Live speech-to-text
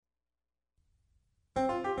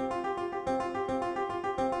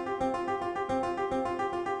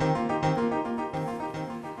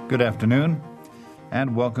Good afternoon,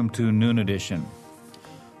 and welcome to Noon Edition.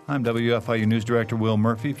 I'm WFIU News Director Will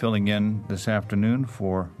Murphy, filling in this afternoon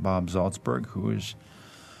for Bob Zaltzberg, who is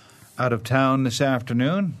out of town this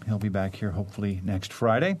afternoon. He'll be back here hopefully next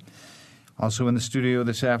Friday. Also in the studio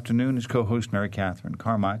this afternoon is co-host Mary Catherine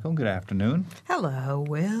Carmichael. Good afternoon. Hello,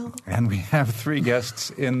 Will. And we have three guests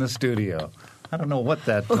in the studio. I don't know what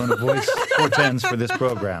that tone of voice portends for this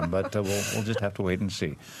program, but we'll just have to wait and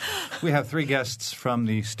see. We have three guests from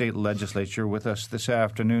the state legislature with us this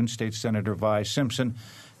afternoon: State Senator Vi Simpson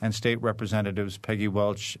and State Representatives Peggy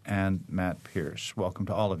Welch and Matt Pierce. Welcome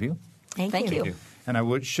to all of you. Thank you. And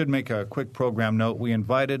I should make a quick program note. We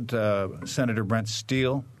invited Senator Brent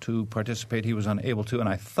Steele to participate. He was unable to, and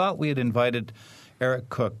I thought we had invited Eric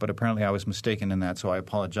Cook, but apparently I was mistaken in that, so I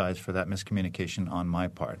apologize for that miscommunication on my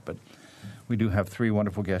part. But we do have three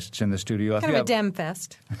wonderful guests in the studio. Kind of a Dem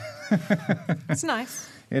fest. It's nice.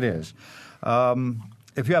 It is.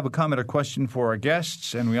 If you have a comment or question for our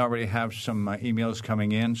guests, and we already have some emails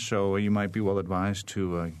coming in, so you might be well advised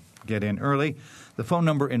to get in early. The phone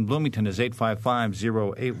number in Bloomington is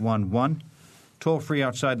 855-0811. Toll free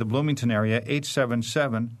outside the Bloomington area,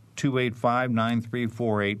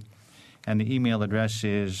 877-285-9348. And the email address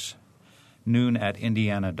is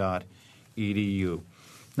noon@indiana.edu.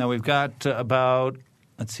 Now, we've got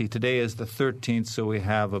today is the 13th, so we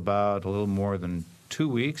have about a little more than 2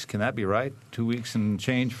 weeks. Can that be right? 2 weeks and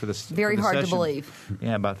change for this Very for the hard session. to believe.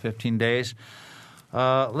 Yeah, about 15 days.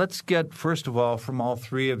 Let's get, first of all, from all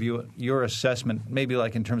three of you, your assessment, maybe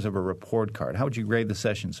like in terms of a report card. How would you grade the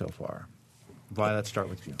session so far? Vi, let's start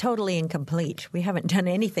with you. Totally incomplete. We haven't done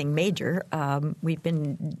anything major. We've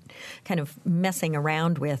been kind of messing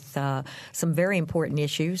around with some very important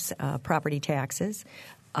issues, property taxes,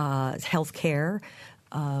 health care,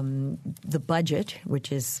 the budget,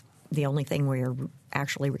 which is the only thing we're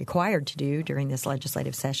actually required to do during this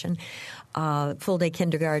legislative session, full-day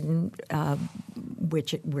kindergarten,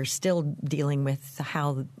 which we're still dealing with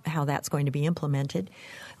how that's going to be implemented,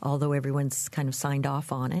 although everyone's kind of signed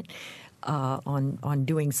off on it, on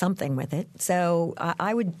doing something with it. So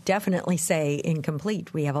I would definitely say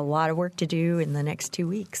incomplete. We have a lot of work to do in the next 2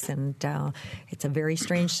 weeks, and it's a very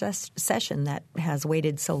strange session that has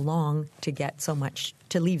waited so long to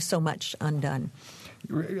leave so much undone.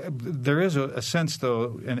 There is a sense,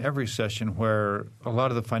 though, in every session where a lot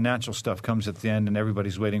of the financial stuff comes at the end and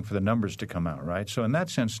everybody's waiting for the numbers to come out, right? So in that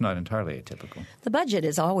sense, not entirely atypical. The budget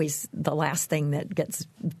is always the last thing that gets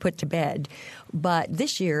put to bed. But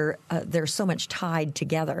this year, there's so much tied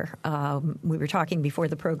together. We were talking before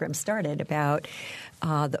the program started about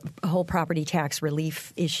the whole property tax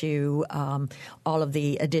relief issue, all of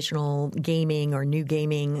the additional gaming or new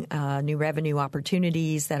gaming, new revenue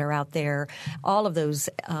opportunities that are out there. All of those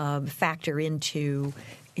factor into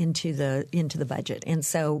the budget, and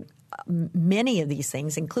so many of these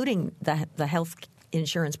things, including the health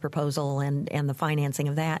insurance proposal and the financing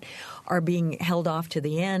of that, are being held off to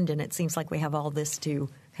the end. And it seems like we have all this to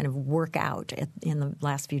kind of work out in the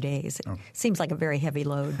last few days. It seems like a very heavy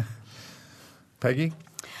load. Peggy?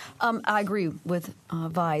 I agree with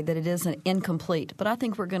Vi that it is an incomplete, but I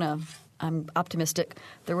think I'm optimistic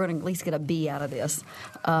that we're going to at least get a B out of this.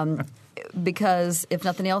 Because if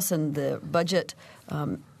nothing else in the budget,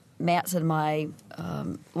 Matt's and my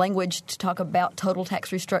language to talk about total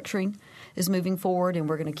tax restructuring is moving forward, and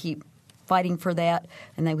we're going to keep fighting for that.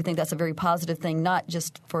 And then we think that's a very positive thing, not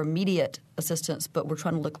just for immediate assistance, but we're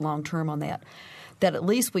trying to look long-term on that. That at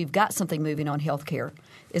least we've got something moving on health care.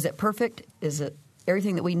 Is it perfect? Is it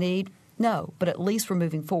everything that we need? No, but at least we're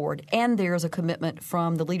moving forward. And there's a commitment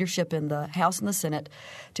from the leadership in the House and the Senate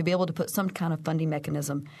to be able to put some kind of funding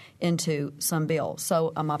mechanism into some bill.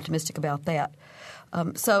 So I'm optimistic about that.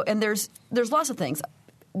 And there's lots of things.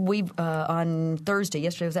 On Thursday,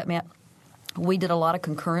 yesterday was that, Matt? We did a lot of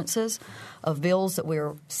concurrences of bills that we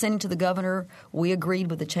were sending to the governor. We agreed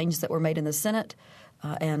with the changes that were made in the Senate.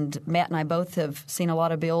 And Matt and I both have seen a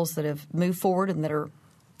lot of bills that have moved forward and that are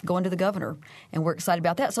going to the governor, and we're excited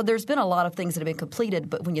about that. So there's been a lot of things that have been completed,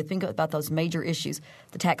 but when you think about those major issues,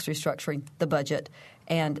 the tax restructuring, the budget,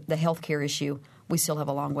 and the health care issue, we still have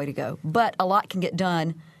a long way to go. But a lot can get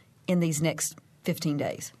done in these next 15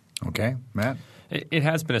 days. Okay. Matt? It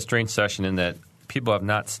has been a strange session in that people have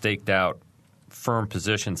not staked out firm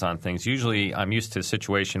positions on things. Usually I'm used to a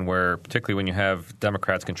situation where, particularly when you have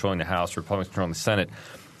Democrats controlling the House, Republicans controlling the Senate,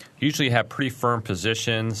 usually you have pretty firm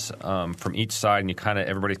positions from each side, and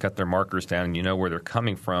everybody's got their markers down and you know where they're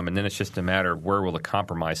coming from, and then it's just a matter of where will the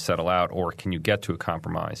compromise settle out, or can you get to a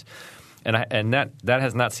compromise? And that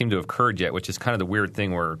has not seemed to have occurred yet, which is kind of the weird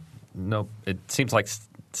thing where it seems like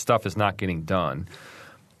stuff is not getting done.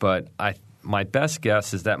 But my best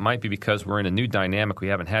guess is that might be because we're in a new dynamic we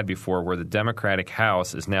haven't had before, where the Democratic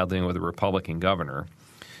House is now dealing with a Republican governor.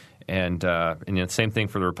 And same thing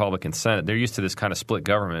for the Republican Senate. They're used to this kind of split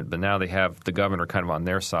government, but now they have the governor kind of on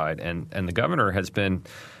their side. And the governor has been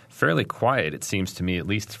fairly quiet, it seems to me, at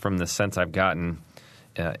least from the sense I've gotten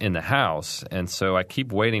in the House. And so I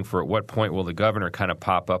keep waiting for at what point will the governor kind of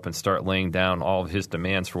pop up and start laying down all of his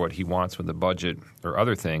demands for what he wants with the budget or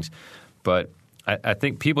other things. But I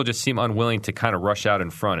think people just seem unwilling to kind of rush out in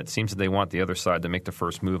front. It seems that they want the other side to make the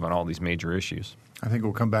first move on all these major issues. I think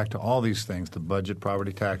we'll come back to all these things, the budget,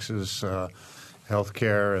 property taxes, health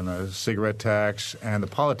care, and the cigarette tax, and the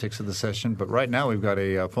politics of the session. But right now we've got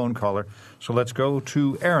a phone caller, so let's go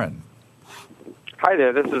to Aaron. Hi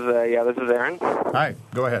there. This is Aaron. Hi.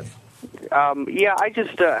 Go ahead. I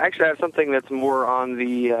just actually have something that's more on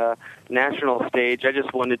the national stage. I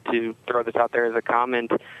just wanted to throw this out there as a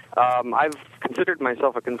comment. I've considered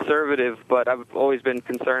myself a conservative, but I've always been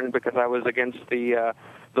concerned because I was against the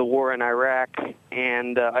war in Iraq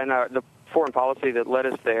and the foreign policy that led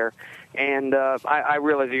us there. And I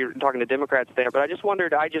realize you're talking to Democrats there, but I just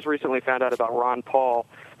wondered, I just recently found out about Ron Paul,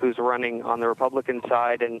 who's running on the Republican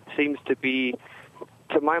side and seems to be,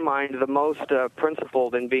 to my mind, the most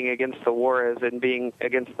principled in being against the war as in being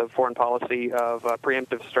against the foreign policy of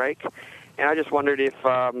preemptive strike. And I just wondered if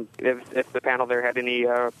the panel there had any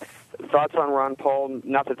thoughts on Ron Paul.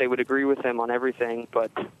 Not that they would agree with him on everything,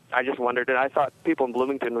 but I just wondered, and I thought people in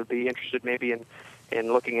Bloomington would be interested maybe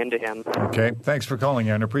in looking into him. Okay. Thanks for calling,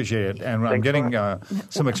 Aaron. Appreciate it. And I'm getting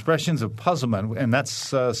some expressions of puzzlement, and that's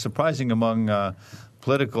surprising among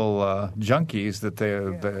political junkies that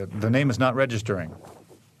the name is not registering.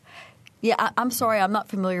 Yeah, I'm sorry, I'm not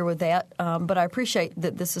familiar with that, but I appreciate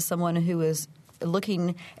that this is someone who is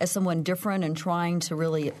looking at someone different and trying to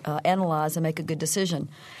really analyze and make a good decision.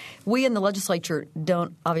 We in the legislature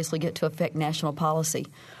don't obviously get to affect national policy.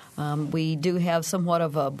 We do have somewhat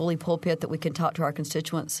of a bully pulpit that we can talk to our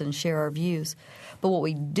constituents and share our views. But what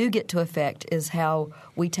we do get to affect is how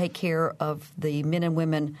we take care of the men and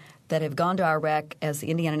women that have gone to Iraq as the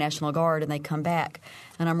Indiana National Guard and they come back.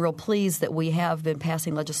 And I'm real pleased that we have been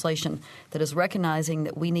passing legislation that is recognizing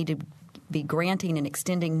that we need to be granting and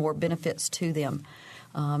extending more benefits to them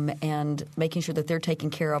and making sure that they're taken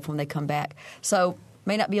care of when they come back. So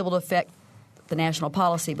may not be able to affect the national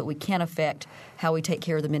policy, but we can affect how we take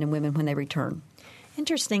care of the men and women when they return.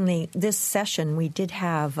 Interestingly, this session we did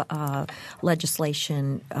have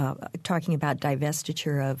legislation talking about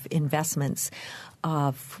divestiture of investments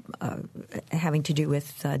having to do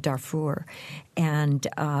with Darfur, and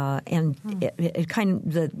it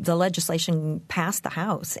kind of the legislation passed the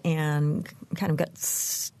House and kind of got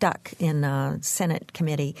stuck in the Senate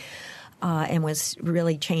committee. And was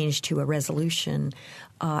really changed to a resolution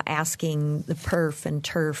asking the PERF and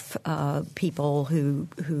TURF people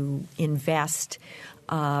who invest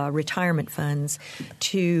retirement funds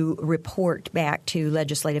to report back to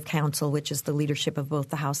Legislative Council, which is the leadership of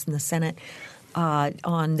both the House and the Senate,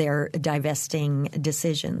 on their divesting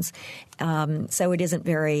decisions. So it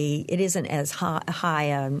isn't as high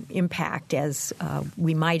an impact as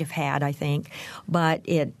we might have had, I think, but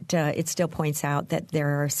it still points out that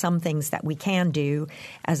there are some things that we can do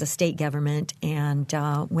as a state government, and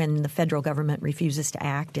when the federal government refuses to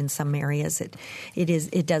act in some areas,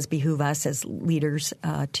 it does behoove us as leaders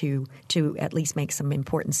to at least make some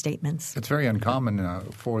important statements. It's very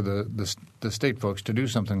uncommon for the state folks to do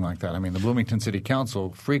something like that. I mean, the Bloomington City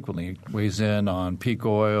Council frequently weighs in on peak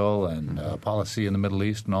oil and policy in the Middle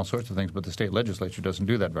East and all sorts of things, but the state legislature doesn't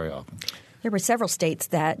do that very often. There were several states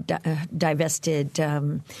that divested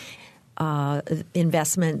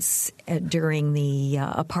investments during the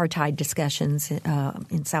apartheid discussions in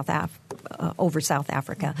over South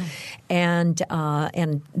Africa, and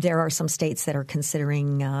there are some states that are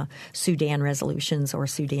considering Sudan resolutions or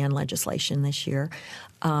Sudan legislation this year.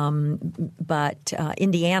 But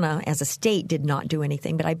Indiana, as a state, did not do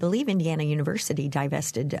anything. But I believe Indiana University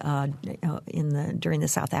divested during the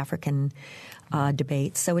South African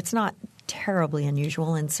debates. So it's not terribly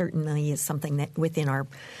unusual, and certainly is something that within our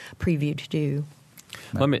preview to do.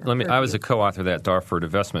 Let me. I was a co-author of that Darfur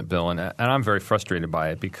divestment bill, and I'm very frustrated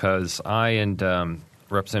by it because I and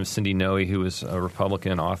Representative Cindy Noe, who was a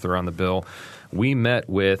Republican author on the bill, we met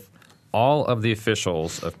with all of the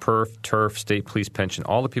officials of PERF, TURF, state police pension,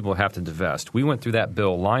 all the people who have to divest. We went through that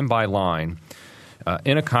bill line by line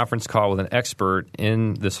in a conference call with an expert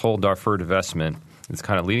in this whole Darfur divestment. It's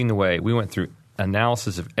kind of leading the way. We went through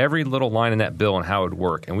analysis of every little line in that bill and how it would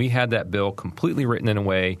work. And we had that bill completely written in a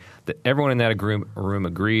way that everyone in that room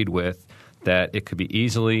agreed with, that it could be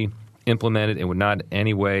easily implemented and would not in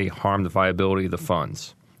any way harm the viability of the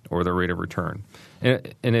funds or the rate of return.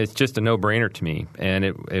 And it's just a no-brainer to me. And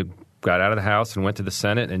it got out of the House and went to the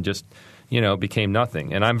Senate and just, became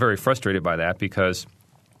nothing. And I'm very frustrated by that because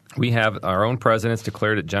we have our own presidents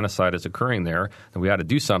declared that genocide is occurring there, and we ought to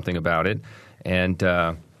do something about it. And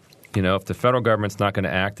if the federal government's not going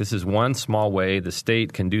to act, this is one small way the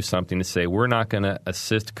state can do something to say we're not going to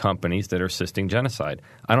assist companies that are assisting genocide.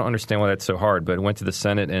 I don't understand why that's so hard, but it went to the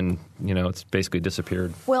Senate and, it's basically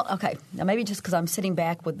disappeared. Well, okay. Now maybe just because I'm sitting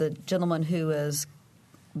back with the gentleman who has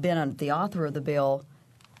been the author of the bill,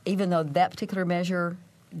 even though that particular measure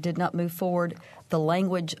did not move forward, the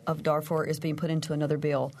language of Darfur is being put into another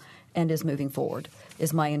bill and is moving forward,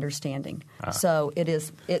 is my understanding. So it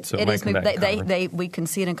is. We can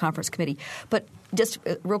see it in conference committee. But just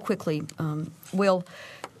real quickly, Will,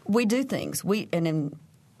 we do things.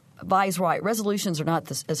 Vi's right. Resolutions are not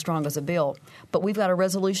as strong as a bill, but we've got a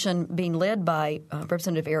resolution being led by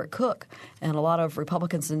Representative Eric Cook, and a lot of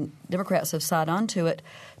Republicans and Democrats have signed on to it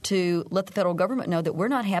to let the federal government know that we're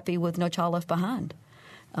not happy with No Child Left Behind.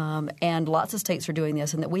 And lots of states are doing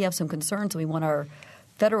this, and that we have some concerns. We want our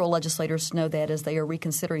federal legislators to know that as they are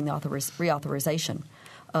reconsidering the reauthorization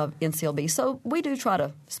of NCLB. So we do try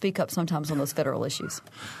to speak up sometimes on those federal issues.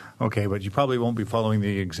 Okay, but you probably won't be following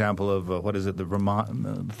the example of, the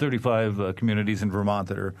Vermont, 35 communities in Vermont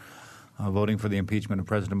that are voting for the impeachment of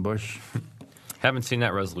President Bush? Haven't seen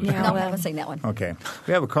that resolution. No, I haven't seen that one. Okay.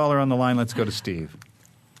 We have a caller on the line. Let's go to Steve.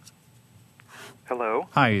 Hello.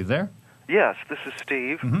 Hi, you there? Yes, this is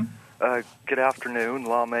Steve. Mm-hmm. Good afternoon,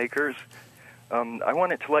 lawmakers. I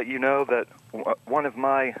wanted to let you know that one of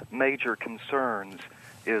my major concerns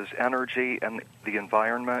is energy and the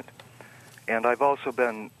environment, and I've also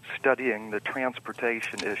been studying the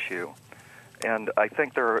transportation issue. And I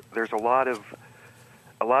think there's a lot of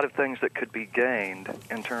things that could be gained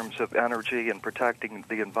in terms of energy and protecting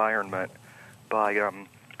the environment by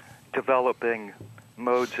developing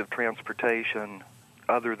modes of transportation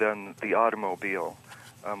other than the automobile.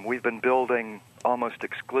 We've been building almost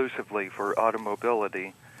exclusively for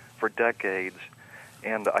automobility for decades,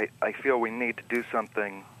 and I feel we need to do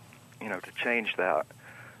something, to change that.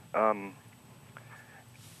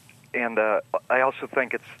 And I also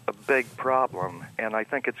think it's a big problem, and I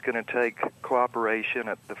think it's going to take cooperation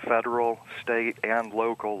at the federal, state, and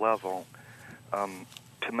local level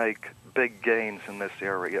to make big gains in this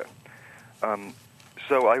area.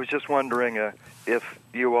 So I was just wondering if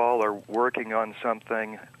you all are working on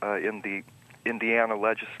something in the Indiana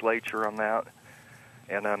legislature on that,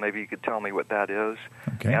 and maybe you could tell me what that is.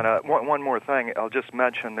 Okay. And one more thing, I'll just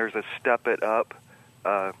mention there's a Step It Up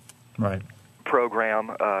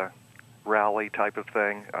program, rally type of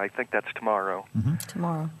thing. I think that's tomorrow. Mm-hmm.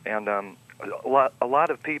 Tomorrow. And a lot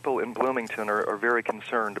of people in Bloomington are very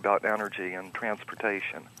concerned about energy and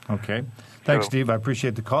transportation. Okay. Thanks, Steve. I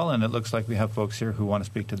appreciate the call, and it looks like we have folks here who want to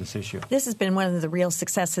speak to this issue. This has been one of the real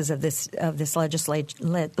successes of this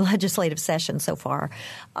legislative session so far,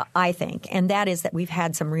 I think, and that is that we've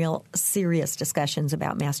had some real serious discussions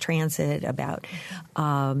about mass transit, about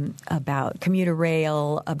commuter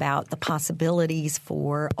rail, about the possibilities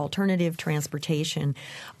for alternative transportation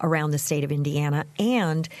around the state of Indiana,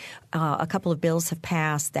 and a couple of bills have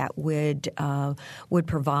passed that would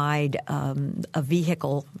provide a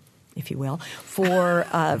vehicle, if you will, for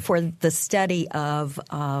the study of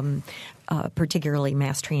particularly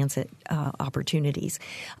mass transit opportunities.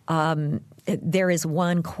 There is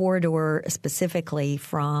one corridor specifically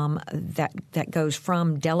that goes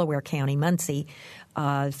from Delaware County, Muncie,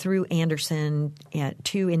 through Anderson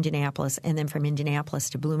to Indianapolis, and then from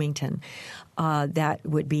Indianapolis to Bloomington. That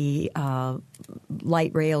would be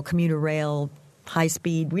light rail, commuter rail, high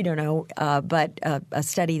speed, we don't know, but a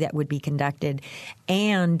study that would be conducted.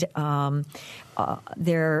 And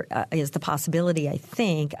there is the possibility, I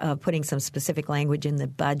think, of putting some specific language in the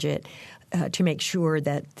budget to make sure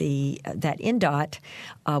that that INDOT,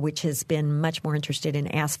 which has been much more interested in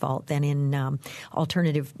asphalt than in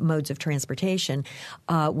alternative modes of transportation,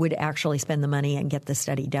 would actually spend the money and get the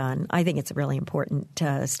study done. I think it's a really important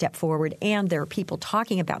step forward. And there are people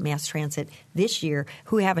talking about mass transit this year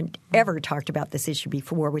who haven't ever talked about this issue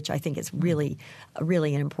before, which I think is really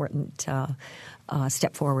an important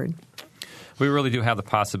step forward. We really do have the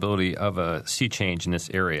possibility of a sea change in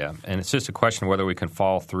this area, and it's just a question of whether we can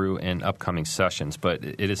follow through in upcoming sessions. But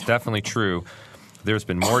it is definitely true. There's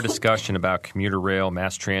been more discussion about commuter rail,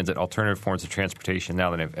 mass transit, alternative forms of transportation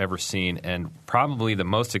now than I've ever seen, and probably the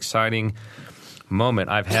most exciting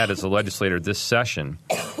moment I've had as a legislator this session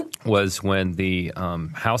was when the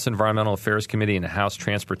House Environmental Affairs Committee and the House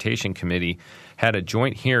Transportation Committee had a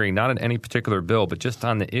joint hearing, not on any particular bill, but just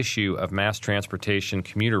on the issue of mass transportation,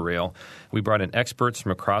 commuter rail. We brought in experts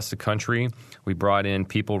from across the country. We brought in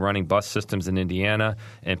people running bus systems in Indiana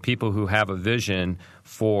and people who have a vision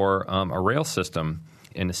for a rail system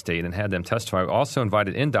in the state and had them testify. We also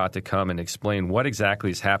invited INDOT to come and explain what exactly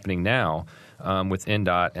is happening now with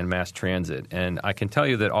INDOT and mass transit. And I can tell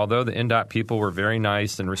you that although the INDOT people were very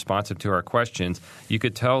nice and responsive to our questions, you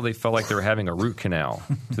could tell they felt like they were having a root canal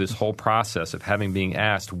to this whole process of being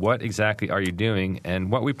asked, what exactly are you doing?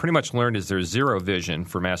 And what we pretty much learned is there's zero vision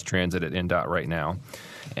for mass transit at INDOT right now.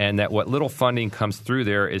 And that what little funding comes through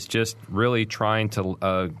there is just really trying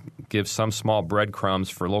to give some small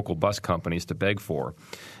breadcrumbs for local bus companies to beg for.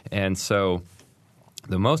 And so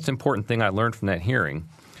the most important thing I learned from that hearing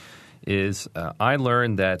is I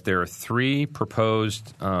learned that there are 3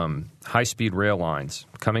 proposed high-speed rail lines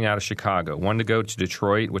coming out of Chicago, one to go to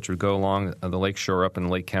Detroit, which would go along the Lake Shore up in the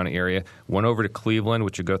Lake County area, one over to Cleveland,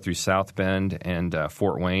 which would go through South Bend and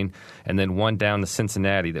Fort Wayne, and then one down to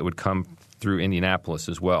Cincinnati that would come through Indianapolis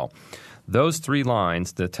as well. Those 3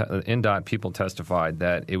 lines, the INDOT people testified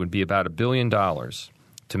that it would be about $1 billion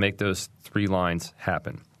to make those 3 lines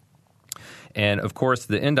happen. And, of course,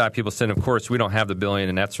 the INDOT people said, of course, we don't have the $1 billion,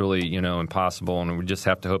 and that's really, impossible, and we just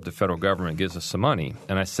have to hope the federal government gives us some money.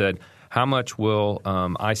 And I said, how much will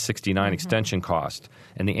I-69 extension cost?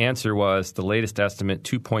 And the answer was, the latest estimate,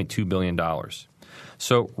 $2.2 billion.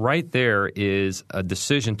 So right there is a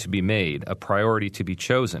decision to be made, a priority to be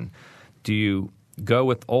chosen. Do you go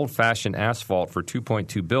with old-fashioned asphalt for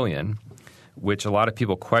 $2.2 billion, which a lot of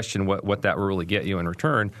people question what that will really get you in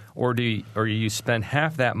return, or do you spend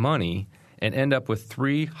half that money and end up with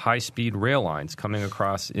 3 high-speed rail lines coming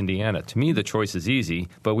across Indiana? To me, the choice is easy,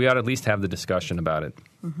 but we ought to at least have the discussion about it.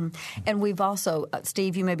 Mm-hmm. And we've also,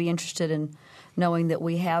 Steve, you may be interested in knowing that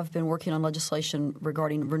we have been working on legislation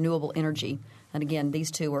regarding renewable energy. And again,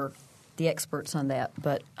 these 2 are the experts on that,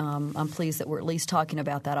 but I'm pleased that we're at least talking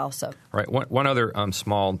about that also. Right. One other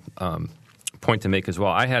small point to make as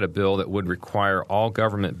well. I had a bill that would require all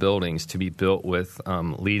government buildings to be built with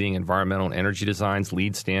leading environmental and energy designs,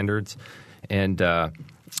 LEED standards, and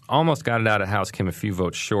almost got it out of the House, came a few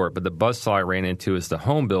votes short. But the buzzsaw I ran into is the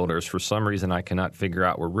home builders, for some reason I cannot figure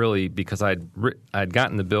out, were really, because I'd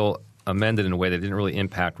gotten the bill amended in a way that didn't really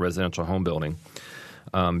impact residential home building.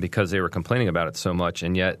 Because they were complaining about it so much,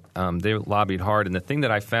 and yet they lobbied hard. And the thing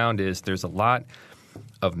that I found is there's a lot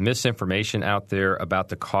of misinformation out there about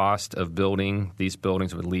the cost of building these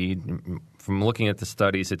buildings with LEED. From looking at the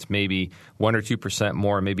studies, it's maybe 1 or 2%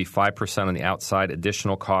 more, maybe 5% on the outside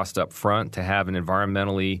additional cost up front to have an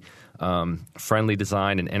environmentally friendly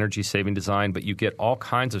design and energy-saving design, but you get all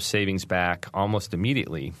kinds of savings back almost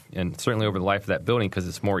immediately, and certainly over the life of that building because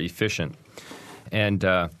it's more efficient. And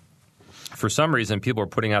for some reason, people are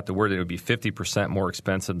putting out the word that it would be 50% more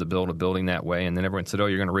expensive to build a building that way. And then everyone said,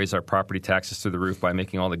 you're going to raise our property taxes through the roof by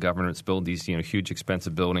making all the governments build these huge,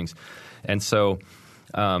 expensive buildings. And so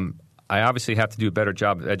I obviously have to do a better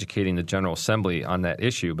job of educating the General Assembly on that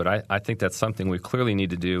issue. But I think that's something we clearly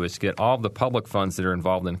need to do is get all of the public funds that are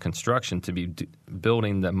involved in construction to be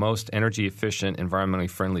building the most energy-efficient, environmentally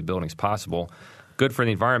friendly buildings possible. Good for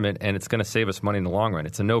the environment, and it's going to save us money in the long run.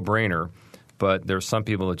 It's a no-brainer. But there's some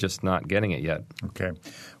people that are just not getting it yet. Okay.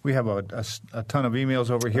 We have a ton of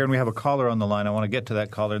emails over here, and we have a caller on the line. I want to get to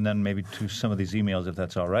that caller and then maybe to some of these emails, if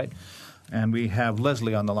that's all right. And we have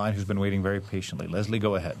Leslie on the line who's been waiting very patiently. Leslie,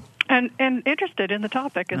 go ahead. And interested in the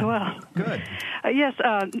topic as well. Good. Yes,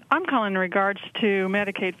 I'm calling in regards to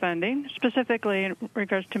Medicaid funding, specifically in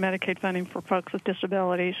regards to Medicaid funding for folks with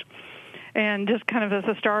disabilities. And just kind of as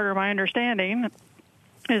a starter, my understanding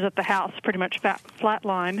is that the House pretty much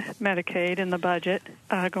flatlined Medicaid in the budget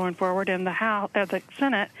going forward, and the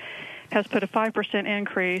Senate has put a 5%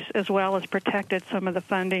 increase as well as protected some of the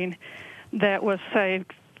funding that was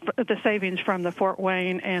saved, the savings from the Fort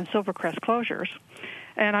Wayne and Silvercrest closures.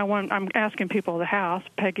 And I'm asking people of the House,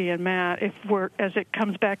 Peggy and Matt, as it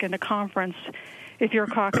comes back into conference, if your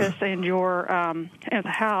caucus and the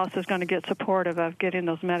House is going to get supportive of getting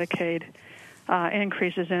those Medicaid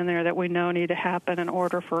increases in there that we know need to happen in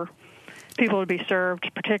order for people to be served,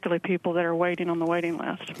 particularly people that are waiting on the waiting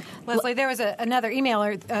list. Leslie, there was another email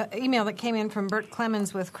that came in from Bert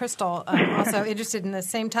Clemens with Crystal, also interested in the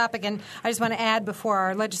same topic. And I just want to add before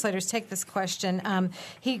our legislators take this question,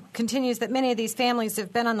 he continues that many of these families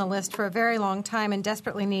have been on the list for a very long time and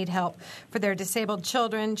desperately need help for their disabled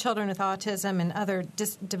children, children with autism, and other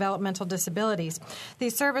developmental disabilities.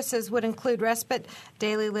 These services would include respite,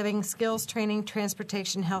 daily living skills training,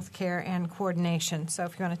 transportation, health care, and coordination. So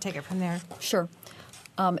if you want to take it from there. Sure.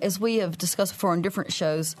 As we have discussed before on different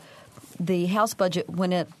shows, The House budget,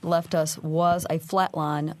 when it left us, was a flat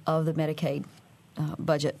line of the Medicaid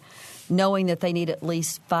budget, knowing that they need at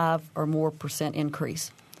least 5% or more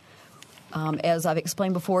increase. As I've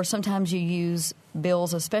explained before, sometimes you use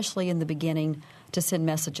bills, especially in the beginning, to send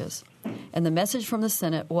messages. And the message from the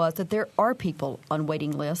Senate was that there are people on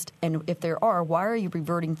waiting list, and if there are, why are you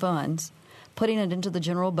reverting funds, putting it into the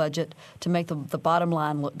general budget to make the bottom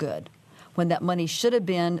line look good, when that money should have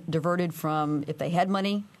been diverted from, if they had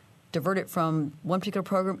money, divert it from one particular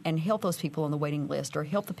program and help those people on the waiting list or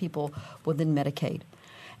help the people within Medicaid.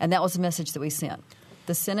 And that was the message that we sent.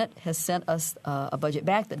 The Senate has sent us a budget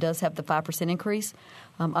back that does have the 5% increase.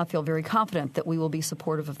 I feel very confident that we will be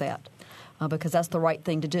supportive of that because that's the right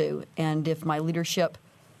thing to do. And if my leadership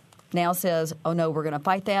now says, oh, no, we're going to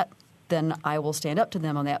fight that, then I will stand up to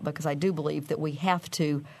them on that because I do believe that we have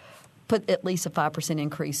to put at least a 5%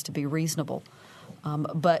 increase to be reasonable.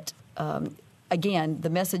 Again, the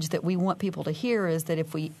message that we want people to hear is that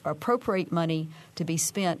if we appropriate money to be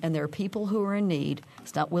spent and there are people who are in need,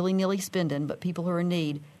 it's not willy-nilly spending, but people who are in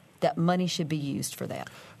need, that money should be used for that.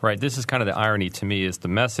 Right. This is kind of the irony to me is the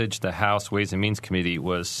message the House Ways and Means Committee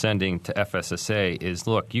was sending to FSSA is,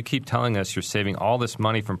 look, you keep telling us you're saving all this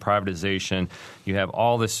money from privatization. You have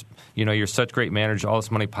all this, you're such great managers, all this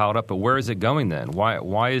money piled up, but where is it going then?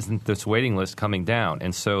 Why isn't this waiting list coming down?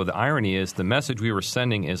 And so the irony is the message we were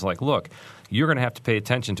sending is like, look, you're going to have to pay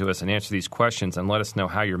attention to us and answer these questions and let us know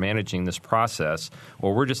how you're managing this process,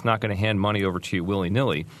 or we're just not going to hand money over to you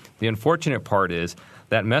willy-nilly. The unfortunate part is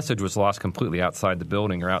that message was lost completely outside the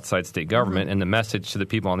building or outside state government, and the message to the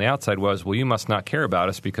people on the outside was, well, you must not care about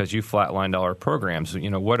us because you flatlined all our programs.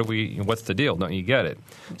 What's the deal? Don't you get it?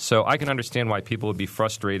 So I can understand why people would be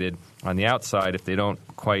frustrated on the outside if they don't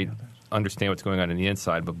quite understand what's going on the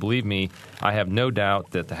inside. But believe me, I have no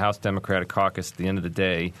doubt that the House Democratic Caucus at the end of the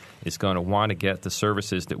day is going to want to get the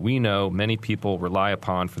services that we know many people rely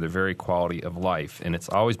upon for their very quality of life. And it's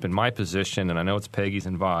always been my position, and I know it's Peggy's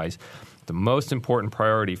and Vi's, the most important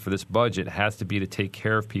priority for this budget has to be to take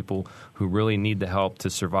care of people who really need the help to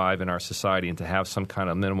survive in our society and to have some kind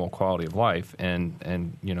of minimal quality of life. And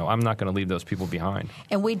I'm not going to leave those people behind.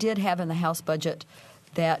 And we did have in the House budget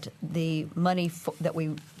that the money that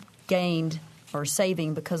we gained or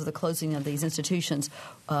saving because of the closing of these institutions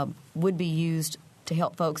would be used to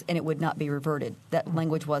help folks, and it would not be reverted. That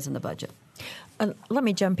language was in the budget. Let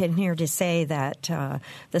me jump in here to say that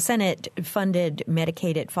the Senate funded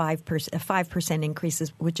Medicaid at 5% increases,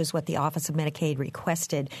 which is what the Office of Medicaid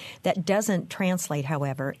requested. That doesn't translate,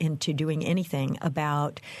 however, into doing anything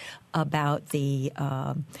about the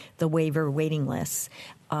waiver waiting lists.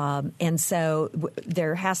 And so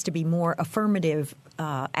there has to be more affirmative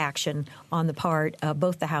action on the part of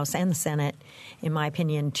both the House and the Senate, in my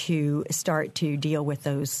opinion, to start to deal with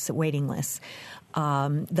those waiting lists.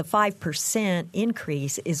 The 5%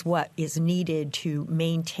 increase is what is needed to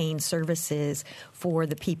maintain services for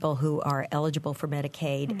the people who are eligible for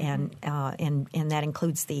Medicaid, and that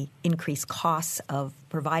includes the increased costs of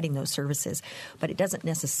providing those services. But it doesn't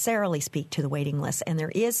necessarily speak to the waiting list. And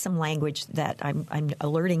there is some language that I'm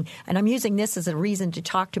alerting, and I'm using this as a reason to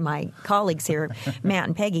talk to my colleagues here, Matt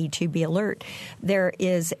and Peggy, to be alert. There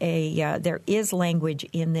is language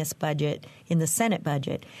in this budget, in the Senate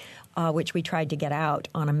budget, which we tried to get out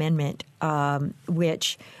on amendment,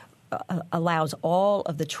 which allows all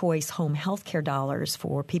of the choice home health care dollars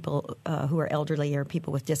for people who are elderly or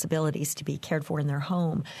people with disabilities to be cared for in their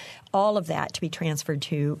home, all of that to be transferred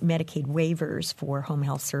to Medicaid waivers for home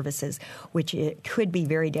health services, which it could be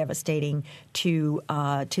very devastating to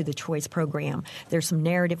the choice program. There's some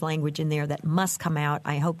narrative language in there that must come out.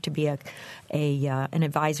 I hope to be an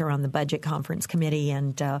advisor on the Budget Conference Committee,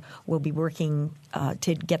 and we'll be working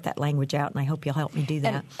to get that language out, and I hope you'll help me do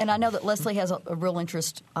that. And I know that Leslie has a real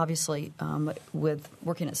interest, obviously, with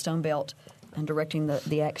working at Stone Belt and directing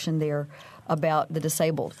the action there about the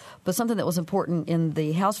disabled. But something that was important in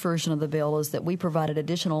the House version of the bill is that we provided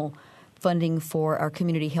additional funding for our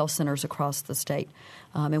community health centers across the state.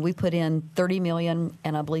 And we put in $30 million,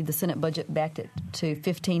 and I believe the Senate budget backed it to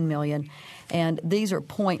 $15 million. And these are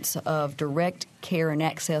points of direct care and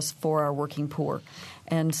access for our working poor.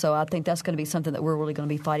 And so I think that's going to be something that we're really going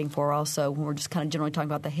to be fighting for also when we're just kind of generally talking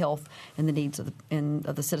about the health and the needs of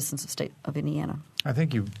the citizens of the state of Indiana. I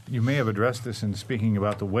think you may have addressed this in speaking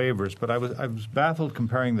about the waivers, but I was baffled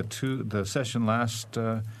comparing the session last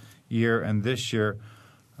year and this year.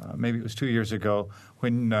 Maybe it was 2 years ago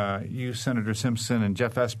when you, Senator Simpson, and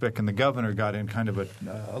Jeff Espick and the governor got in kind of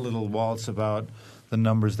a little waltz about the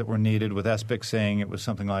numbers that were needed, with Espick saying it was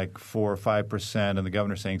something like 4 or 5% and the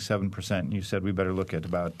governor saying 7%. And you said we better look at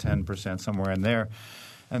about 10%, somewhere in there.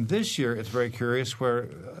 And this year it's very curious where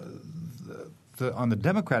on the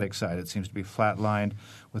Democratic side, it seems to be flatlined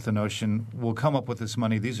with the notion, we'll come up with this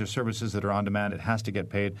money. These are services that are on demand. It has to get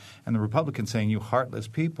paid. And the Republicans saying, you heartless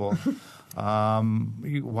people,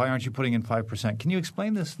 why aren't you putting in 5%? Can you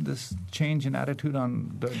explain this change in attitude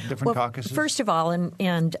on the different caucuses? First of all,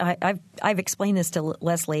 and I've explained this to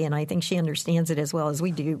Leslie, and I think she understands it as well as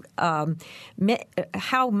we do, how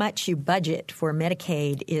much you budget for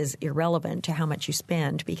Medicaid is irrelevant to how much you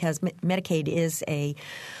spend, because Medicaid is an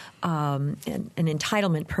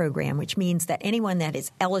entitlement program, which means that anyone that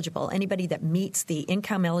is eligible, anybody that meets the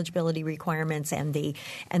income eligibility requirements and the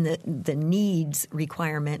needs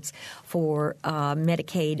requirements for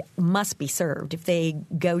Medicaid must be served. If they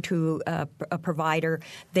go to a provider,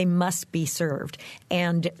 they must be served,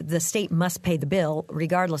 and the state must pay the bill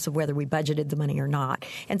regardless of whether we budgeted the money or not.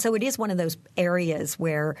 And so it is one of those areas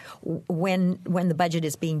where when the budget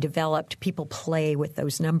is being developed, people play with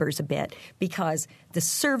those numbers a bit because the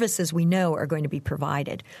services we know are going to be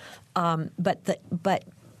provided. But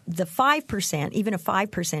the 5%, even a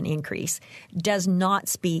 5% increase, does not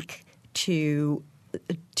speak to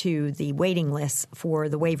the waiting lists for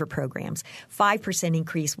the waiver programs. 5%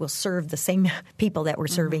 increase will serve the same people that we're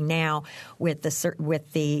serving now with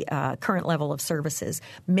the current level of services,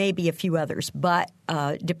 maybe a few others, but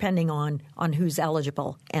depending on who's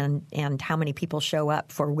eligible and how many people show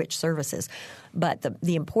up for which services. But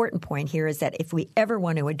the important point here is that if we ever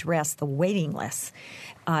want to address the waiting lists,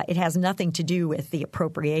 it has nothing to do with the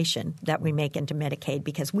appropriation that we make into Medicaid,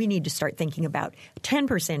 because we need to start thinking about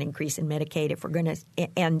 10% increase in Medicaid if we're going to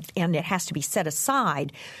 – and it has to be set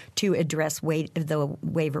aside to address the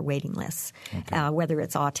waiver waiting lists, whether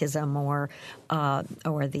it's autism or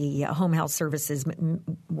the home health services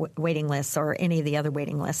waiting lists or any of the other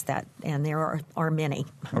waiting lists and there are many.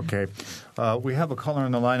 Okay. We have a caller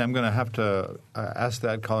on the line. I'm going to have to ask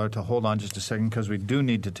that caller to hold on just a second because we do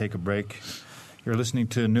need to take a break. You're listening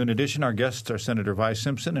to Noon Edition. Our guests are Senator Vi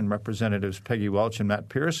Simpson and Representatives Peggy Welch and Matt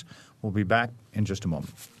Pierce. We'll be back in just a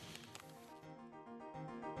moment.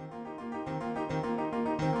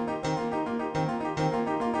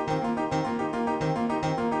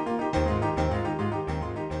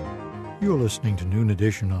 You're listening to Noon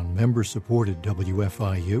Edition on member-supported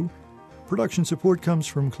WFIU. Production support comes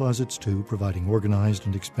from Closets 2, providing organized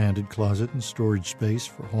and expanded closet and storage space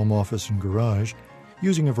for home office and garage,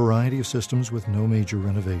 using a variety of systems with no major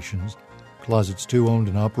renovations. Closets 2 owned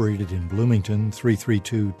and operated in Bloomington,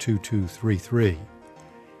 332-2233.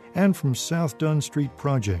 And from South Dunn Street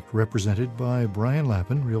Project, represented by Brian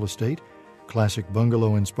Lappin, Real Estate, classic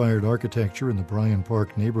bungalow-inspired architecture in the Bryan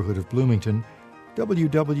Park neighborhood of Bloomington,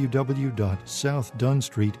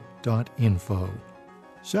 www.southdunstreet.info.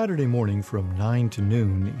 Saturday morning from 9 to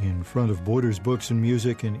noon in front of Borders Books and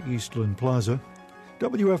Music in Eastland Plaza,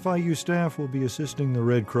 WFIU staff will be assisting the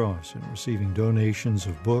Red Cross in receiving donations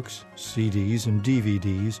of books, CDs, and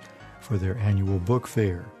DVDs for their annual book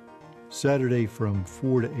fair. Saturday from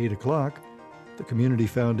 4 to 8 o'clock, the Community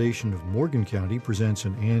Foundation of Morgan County presents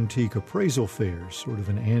an antique appraisal fair, sort of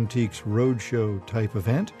an antiques roadshow type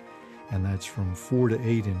event, and that's from 4 to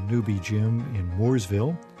 8 in Newbie Gym in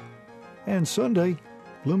Mooresville. And Sunday,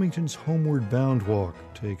 Bloomington's Homeward Bound Walk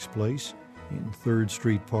takes place in 3rd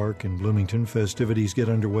Street Park in Bloomington. Festivities get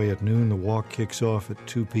underway at noon. The walk kicks off at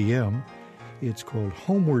 2 p.m. It's called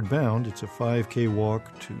Homeward Bound. It's a 5K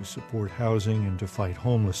walk to support housing and to fight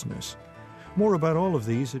homelessness. More about all of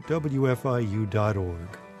these at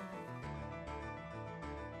WFIU.org.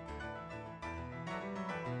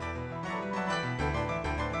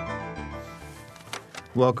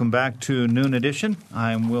 Welcome back to Noon Edition.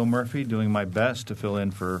 I'm Will Murphy, doing my best to fill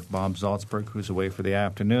in for Bob Zaltsberg, who's away for the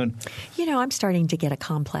afternoon. You know, I'm starting to get a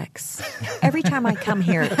complex. Every time I come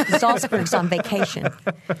here, Zaltsberg's on vacation.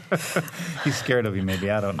 He's scared of you,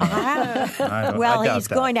 maybe. I don't know. Well, he's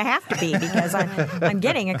going to have to be because I'm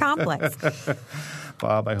getting a complex.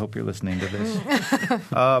 Bob, I hope you're listening to this.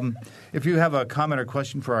 If you have a comment or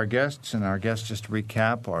question for our guests, and our guests, just to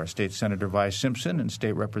recap, are State Senator Vi Simpson and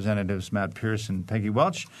State Representatives Matt Pierce and Peggy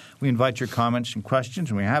Welch, we invite your comments and questions,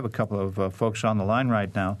 and we have a couple of folks on the line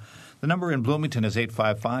right now. The number in Bloomington is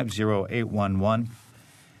 855-0811.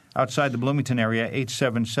 Outside the Bloomington area,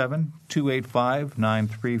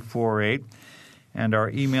 877-285-9348. And our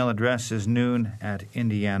email address is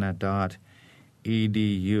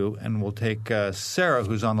noon@indiana.edu. And we'll take Sarah,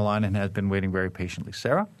 who's on the line and has been waiting very patiently.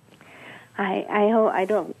 Sarah? I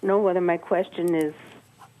don't know whether my question is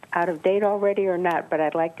out of date already or not, but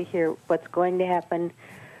I'd like to hear what's going to happen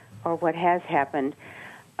or what has happened.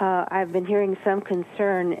 I've been hearing some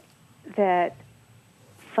concern that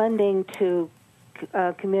funding to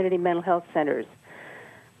community mental health centers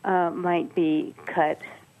might be cut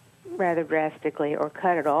rather drastically, or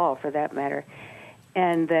cut at all for that matter,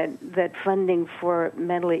 and that funding for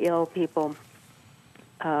mentally ill people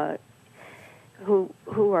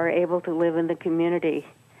who are able to live in the community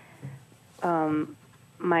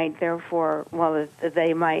might therefore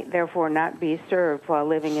not be served while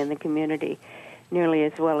living in the community nearly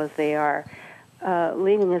as well as they are.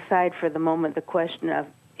 Leaving aside for the moment the question of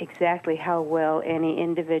exactly how well any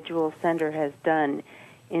individual center has done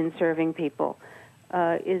in serving people,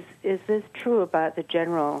 is this true about the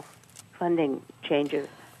general funding changes?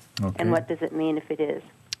 Okay. And what does it mean if it is?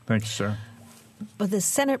 Thank you, sir. Well, the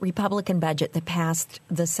Senate Republican budget that passed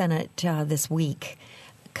the Senate this week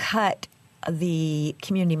cut the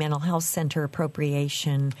Community Mental Health Center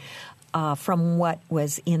appropriation from what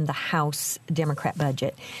was in the House Democrat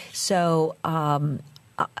budget. So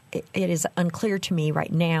it is unclear to me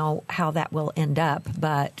right now how that will end up,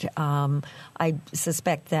 but I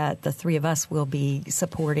suspect that the three of us will be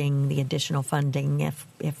supporting the additional funding.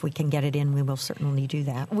 If we can get it in, we will certainly do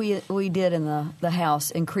that. We did in the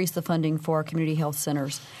House increase the funding for our community health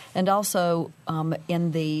centers. And also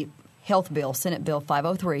in the health bill, Senate Bill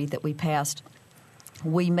 503 that we passed,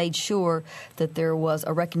 we made sure that there was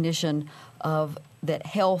a recognition of that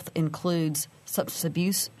health includes substance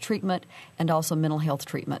abuse treatment and also mental health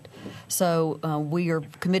treatment. So we are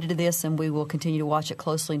committed to this, and we will continue to watch it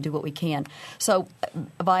closely and do what we can. So,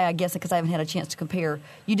 Vi, I guess because I haven't had a chance to compare,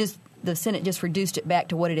 the Senate just reduced it back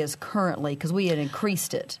to what it is currently because we had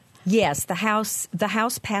increased it. Yes, the House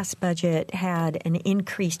passed budget had an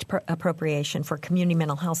increased appropriation for community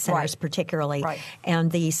mental health centers, particularly,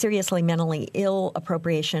 and the seriously mentally ill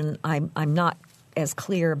appropriation. I'm not as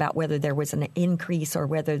clear about whether there was an increase or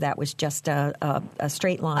whether that was just a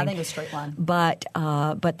straight line. I think it was straight line. But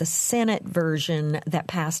the Senate version that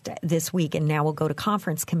passed this week and now will go to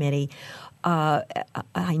conference committee,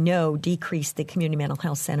 I know decreased the community mental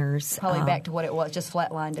health centers. Probably back to what it was, just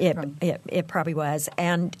flatlined it. It probably was.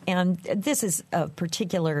 And this is of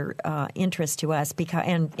particular interest to us because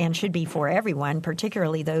and should be for everyone,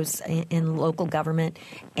 particularly those in local government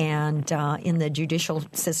and in the judicial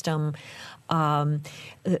system.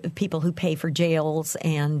 People who pay for jails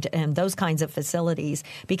and those kinds of facilities,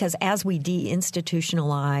 because as we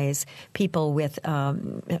deinstitutionalize people with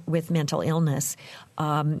mental illness,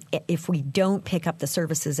 if we don't pick up the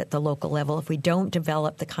services at the local level, if we don't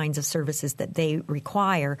develop the kinds of services that they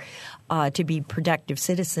require to be productive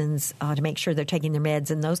citizens, to make sure they're taking their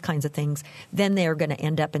meds and those kinds of things, then they're going to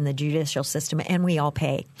end up in the judicial system, and we all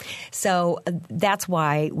pay. So that's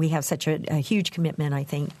why we have such a huge commitment, I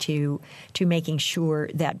think, to making sure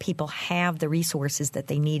that people have the resources that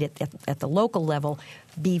they need at the local level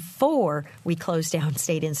before we close down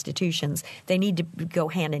state institutions. They need to go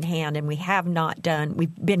hand in hand, and we have not done –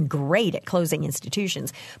 we've been great at closing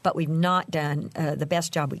institutions, but we've not done the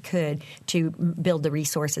best job we could to build the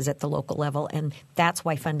resources at the local level, and that's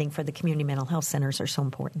why funding for the community mental health centers are so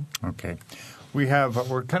important. Okay. We're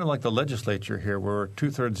kind of like the legislature here. We're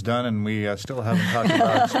two-thirds done, and we still haven't talked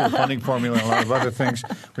about school funding formula and a lot of other things.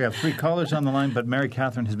 We have 3 callers on the line, but Mary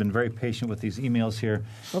Catherine has been very patient with these emails here.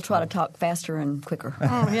 We'll try to talk faster and quicker.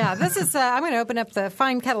 Oh, yeah. This is I'm going to open up the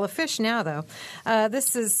fine kettle of fish now, though.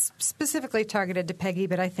 This is specifically targeted to Peggy,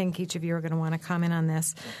 but I think each of you are going to want to comment on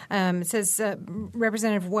this. It says,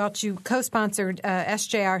 Representative Welch, you co-sponsored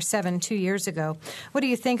SJR 7 2 years ago. What do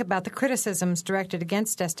you think about the criticisms directed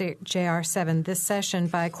against SJR 7 this session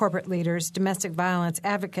by corporate leaders, domestic violence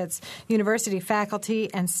advocates, university faculty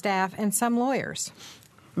and staff, and some lawyers?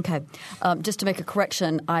 Okay. Just to make a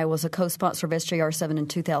correction, I was a co-sponsor of SJR 7 in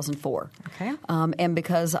 2004. Okay. And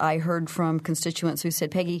because I heard from constituents who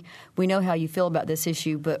said, Peggy, we know how you feel about this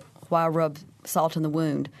issue, but why rub salt in the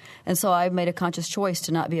wound? And so I made a conscious choice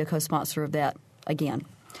to not be a co-sponsor of that again.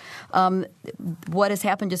 What has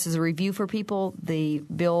happened, just as a review for people, the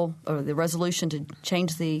bill or the resolution to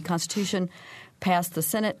change the Constitution passed the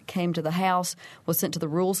Senate, came to the House, was sent to the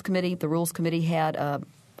Rules Committee. The Rules Committee had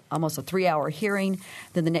almost a 3-hour hearing.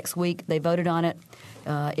 Then the next week they voted on it.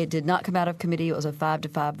 It did not come out of committee. It was a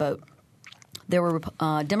 5-5 vote. There were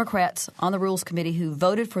Democrats on the Rules Committee who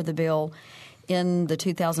voted for the bill in the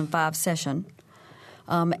 2005 session,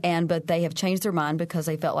 but they have changed their mind because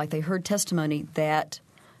they felt like they heard testimony that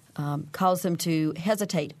caused them to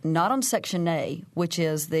hesitate, not on Section A, which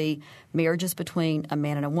is the marriages between a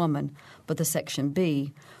man and a woman, but the Section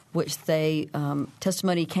B, which they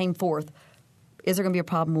testimony came forth. Is there going to be a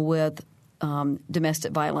problem with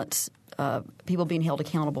domestic violence, people being held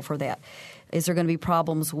accountable for that? Is there going to be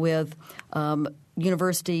problems with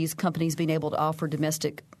universities, companies being able to offer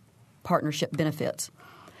domestic partnership benefits?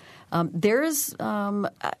 There's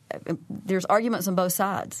arguments on both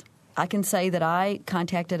sides. I can say that I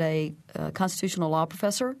contacted a constitutional law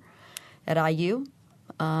professor at IU,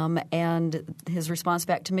 and his response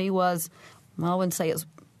back to me was, well, I wouldn't say it's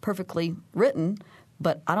perfectly written,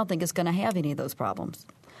 but I don't think it's going to have any of those problems.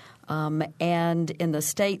 And in the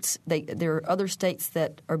states, there are other states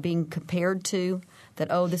that are being compared to that,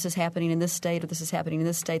 oh, this is happening in this state or this is happening in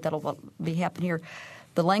this state, that'll be happening here.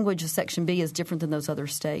 The language of Section B is different than those other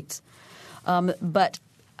states. But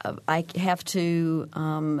I have to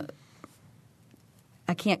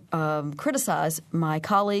I can't criticize my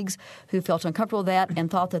colleagues who felt uncomfortable with that and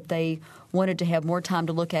thought that they wanted to have more time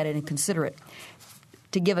to look at it and consider it.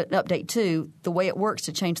 To give an update, too, the way it works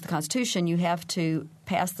to change the Constitution, you have to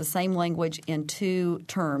pass the same language in 2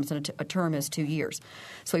 terms, and a term is 2 years.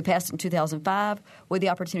 So we passed it in 2005 with the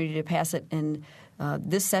opportunity to pass it in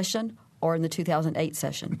this session or in the 2008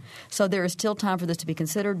 session. So there is still time for this to be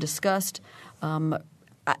considered, discussed.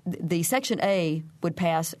 The Section A would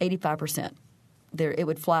pass 85%. It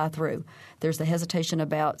would fly through. There's the hesitation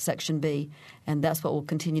about Section B, and that's what will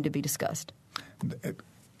continue to be discussed.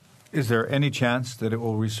 Is there any chance that it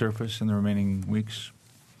will resurface in the remaining weeks?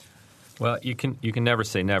 Well, you can never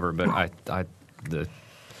say never, but I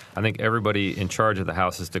think everybody in charge of the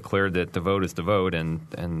House has declared that the vote is the vote, and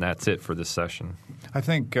that's it for this session. I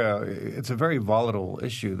think it's a very volatile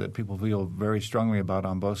issue that people feel very strongly about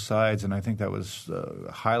on both sides, and I think that was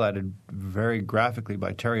highlighted very graphically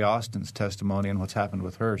by Terry Austin's testimony and what's happened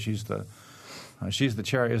with her. She's the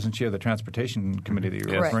chair, isn't she, of the Transportation Committee that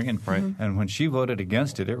you're referring? And, right. And when she voted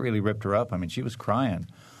against it, it really ripped her up. I mean, she was crying.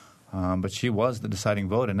 But she was the deciding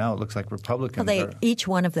vote, and now it looks like Republicans are. Each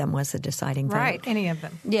one of them was the deciding vote. Right, any of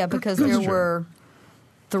them. Yeah, because there were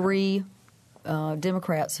 3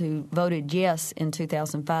 Democrats who voted yes in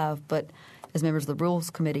 2005, but as members of the Rules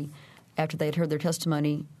Committee, after they had heard their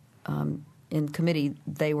testimony in committee,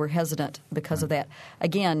 they were hesitant because of that.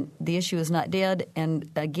 Again, the issue is not dead, and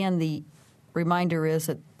again, the reminder is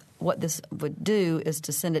that what this would do is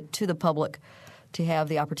to send it to the public to have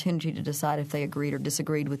the opportunity to decide if they agreed or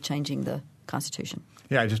disagreed with changing the Constitution.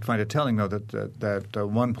 Yeah, I just find it telling, though, that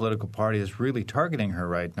one political party is really targeting her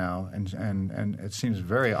right now, and it seems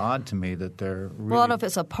very odd to me that they're really... Well, I don't know if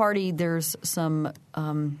it's a party. There's some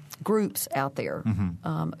groups out there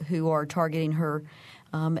who are targeting her,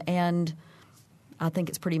 and I think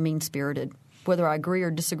it's pretty mean-spirited. Whether I agree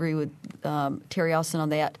or disagree with Terry Austin on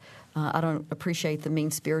that, I don't appreciate the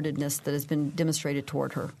mean-spiritedness that has been demonstrated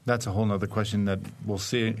toward her. That's a whole other question that we'll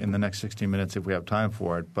see in the next 60 minutes if we have time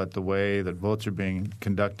for it, but the way that votes are being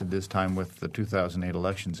conducted this time with the 2008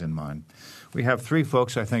 elections in mind. We have 3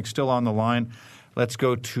 folks, I think, still on the line. Let's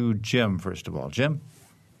go to Jim, first of all. Jim?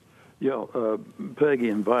 Yeah, Peggy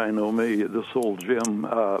and Vi know me. This old Jim,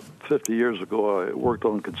 50 years ago, I worked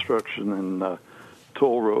on construction in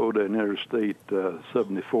Toll Road and Interstate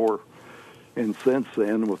 74. And since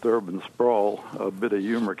then, with urban sprawl, a bit of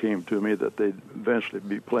humor came to me that they'd eventually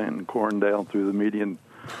be planting corn down through the median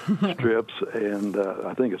strips, and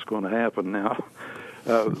I think it's going to happen now.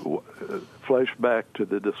 Flashback to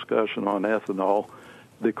the discussion on ethanol,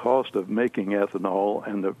 the cost of making ethanol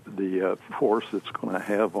and the force it's going to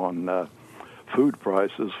have on food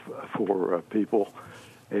prices for people,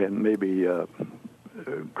 and maybe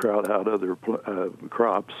crowd out other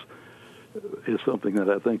crops, is something that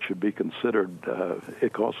I think should be considered.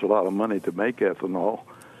 It costs a lot of money to make ethanol,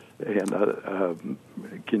 and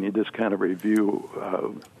can you just kind of review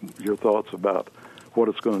your thoughts about what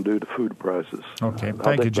it's going to do to food prices? Okay,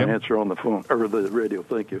 I'll take Jim. my answer on the phone or the radio.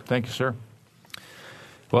 Thank you. Thank you, sir.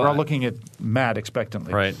 Well, we're all looking at Matt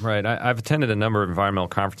expectantly. Right. I've attended a number of environmental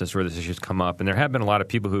conferences where this issue's come up, and there have been a lot of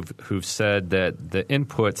people who've said that the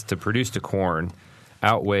inputs to produce the corn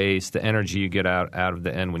outweighs the energy you get out of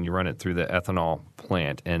the end when you run it through the ethanol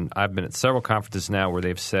plant. And I've been at several conferences now where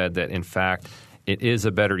they've said that, in fact, it is a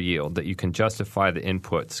better yield, that you can justify the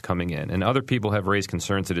inputs coming in. And other people have raised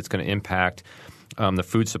concerns that it's going to impact the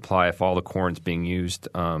food supply if all the corn's being used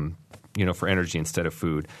for energy instead of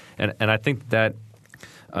food. And I think that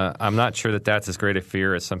I'm not sure that that's as great a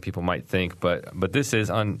fear as some people might think, but this is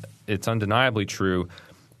it's undeniably true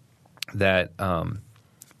that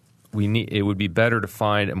it would be better to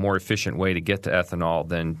find a more efficient way to get to ethanol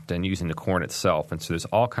than using the corn itself. And so there's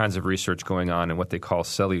all kinds of research going on in what they call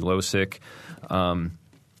cellulosic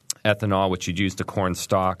ethanol, which you'd use the corn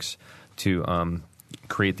stalks to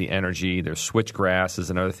create the energy. There's switchgrass is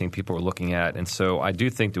another thing people are looking at. And so I do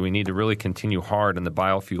think that we need to really continue hard in the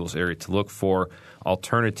biofuels area to look for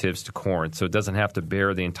alternatives to corn so it doesn't have to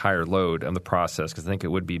bear the entire load of the process, because I think it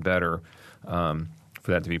would be better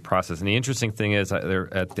for that to be processed. And the interesting thing is at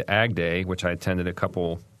the Ag Day, which I attended a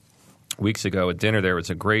couple weeks ago at dinner. There was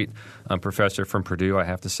a great professor from Purdue, I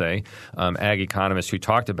have to say, ag economist, who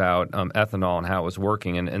talked about ethanol and how it was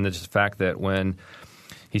working, and the fact that when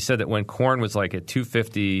he said that when corn was like at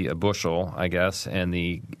 $2.50 a bushel, I guess, and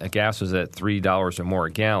the gas was at $3 or more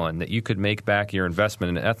a gallon, that you could make back your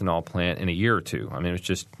investment in an ethanol plant in a year or two. I mean, it was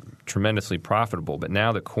just tremendously profitable. But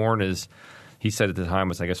now that corn is, he said at the time,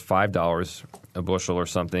 was I guess $5 a bushel or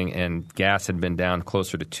something, and gas had been down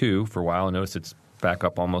closer to $2 for a while. I noticed it's back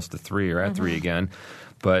up almost to $3 or at $3 again.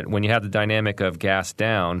 But when you have the dynamic of gas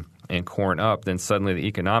down and corn up, then suddenly the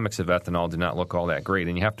economics of ethanol do not look all that great.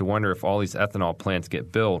 And you have to wonder if all these ethanol plants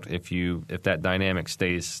get built, if that dynamic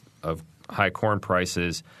stays of high corn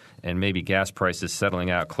prices and maybe gas prices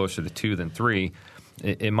settling out closer to 2 than 3,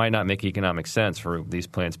 it might not make economic sense for these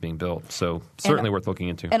plants being built. So certainly worth looking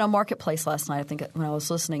into. And on Marketplace last night, I think when I was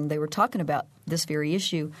listening, they were talking about this very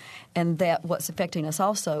issue, and that what's affecting us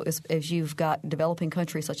also is you've got developing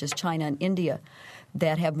countries such as China and India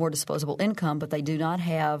that have more disposable income, but they do not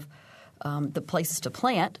have the places to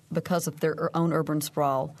plant because of their own urban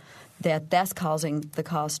sprawl, that's causing the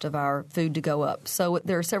cost of our food to go up. So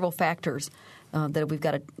there are several factors that we've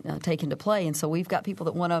got to take into play. And so we've got people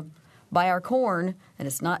that want to buy our corn,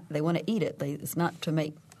 and they want to eat it. It's not to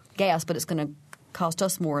make gas, but it's going to cost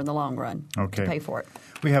us more in the long run to pay for it.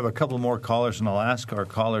 We have a couple more callers, and I'll ask our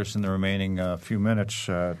callers in the remaining few minutes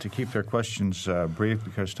to keep their questions brief,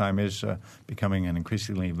 because time is becoming an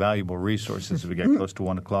increasingly valuable resource as we get close to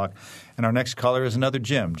 1 o'clock. And our next caller is another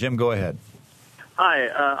Jim. Jim, go ahead. Hi,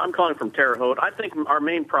 I'm calling from Terre Haute. I think our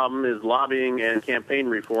main problem is lobbying and campaign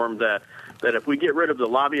reform, that if we get rid of the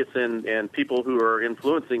lobbyists and people who are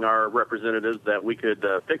influencing our representatives, that we could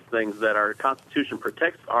fix things, that our Constitution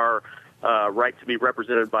protects our right to be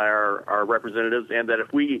represented by our representatives, and that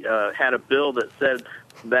if we had a bill that said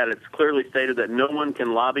that it's clearly stated that no one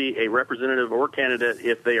can lobby a representative or candidate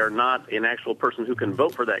if they are not an actual person who can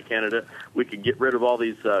vote for that candidate, we could get rid of all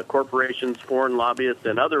these corporations, foreign lobbyists,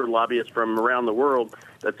 and other lobbyists from around the world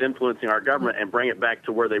that's influencing our government, and bring it back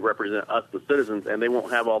to where they represent us, the citizens, and they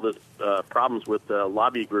won't have all this problems with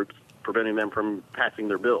lobby groups preventing them from passing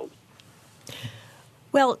their bills.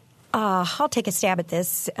 Well, I'll take a stab at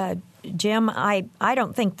this. Jim, I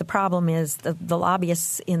don't think the problem is the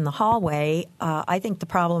lobbyists in the hallway. I think the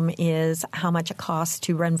problem is how much it costs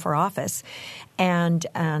to run for office, and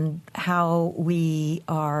how we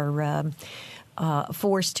are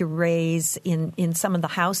forced to raise in some of the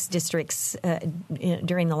House districts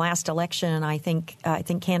during the last election. I think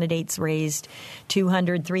candidates raised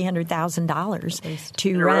 $200,000-$300,000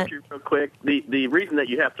 to run. You real quick. The reason that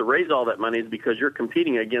you have to raise all that money is because you're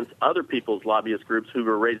competing against other people's lobbyist groups who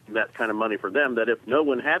are raising that kind of money for them. That if no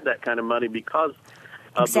one had that kind of money because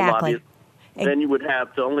of the lobbyists, then you would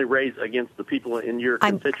have to only raise against the people in your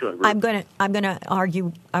constituent group. I'm going to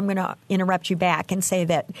argue. I'm going to interrupt you back and say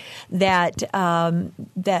that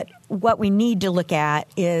what we need to look at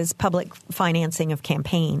is public financing of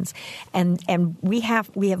campaigns, and we have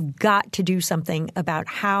got to do something about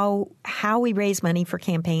how we raise money for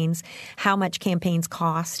campaigns, how much campaigns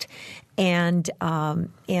cost, and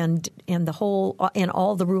the whole and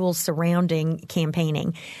all the rules surrounding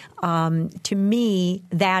campaigning. To me,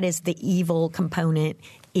 that is the evil component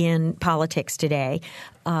in politics today,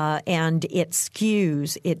 and it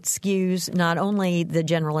skews not only the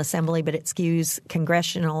General Assembly, but it skews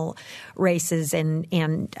congressional races and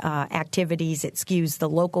activities. It skews the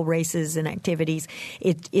local races and activities.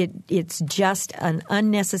 It's just an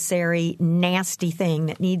unnecessary, nasty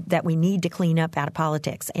thing that we need to clean up out of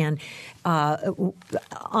politics. And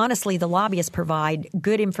honestly, the lobbyists provide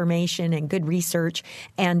good information and good research,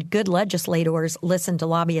 and good legislators listen to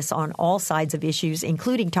lobbyists on all sides of issues,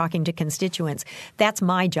 including talking to constituents. That's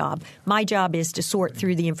my job. My job is to sort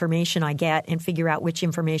through the information I get and figure out which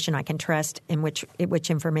information I can trust and which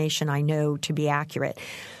information I know to be accurate.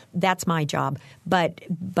 That's my job. But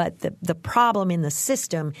the problem in the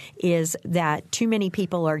system is that too many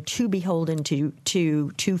people are too beholden to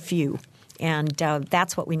too few. And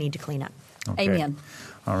that's what we need to clean up. Okay. Amen.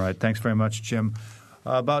 All right. Thanks very much, Jim.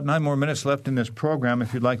 About 9 more minutes left in this program.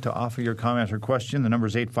 If you'd like to offer your comment or question, the number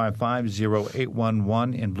is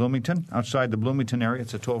 855-0811 in Bloomington. Outside the Bloomington area,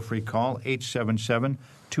 it's a toll-free call,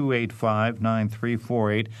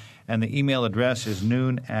 877-285-9348. And the email address is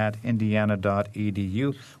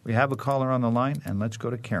noon@indiana.edu. We have a caller on the line, and let's go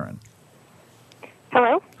to Karen.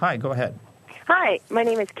 Hello? Hi, go ahead. Hi, my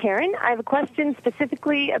name is Karen. I have a question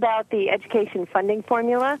specifically about the education funding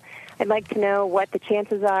formula. I'd like to know what the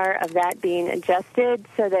chances are of that being adjusted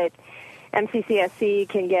so that MCCSC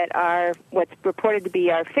can get what's reported to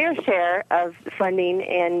be our fair share of the funding,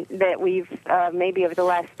 and that we've maybe over the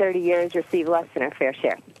last 30 years received less than our fair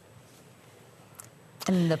share.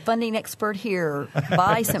 And the funding expert here,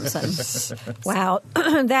 Vi Simpson. Wow,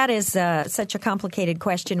 that is such a complicated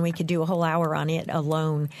question. We could do a whole hour on it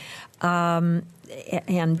alone.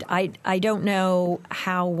 And I don't know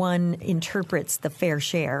how one interprets the fair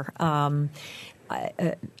share.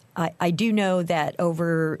 I do know that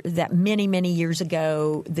many years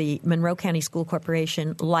ago, the Monroe County School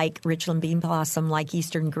Corporation, like Richland Bean Blossom, like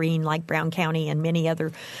Eastern Green, like Brown County, and many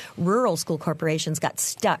other rural school corporations got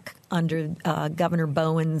stuck under Governor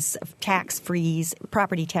Bowen's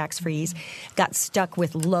property tax freeze, got stuck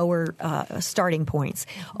with lower starting points.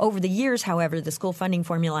 Over the years, however, the school funding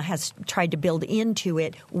formula has tried to build into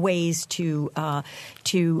it ways to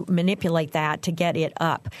manipulate that to get it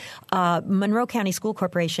up. Monroe County School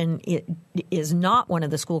Corporation is not one of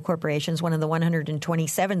the school corporations, one of the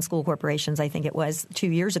 127 school corporations, I think it was 2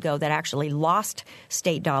 years ago, that actually lost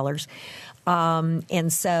state dollars.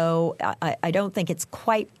 And so I don't think it's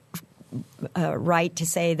quite right to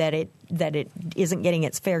say that it isn't getting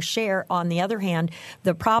its fair share. On the other hand,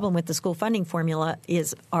 the problem with the school funding formula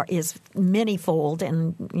is manyfold,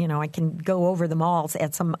 and I can go over them all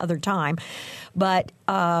at some other time. But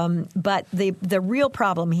the real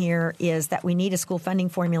problem here is that we need a school funding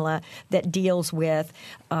formula that deals with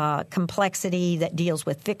complexity, that deals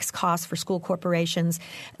with fixed costs for school corporations,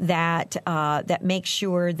 that makes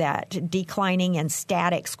sure that declining and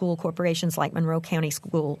static school corporations like Monroe County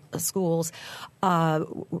schools,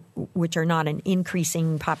 which are not an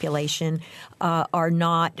increasing population, are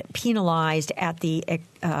not penalized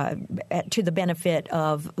to the benefit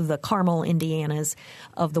of the Carmel, Indianas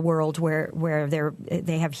of the world, where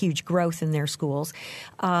they have huge growth in their schools,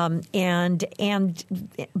 but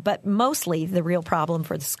mostly the real problem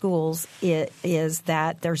for the schools is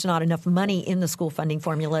that there's not enough money in the school funding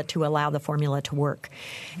formula to allow the formula to work,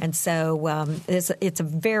 and so it's a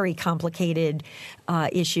very complicated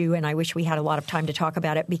issue, and I wish we had a lot of time to talk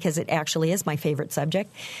about it because it actually is my favorite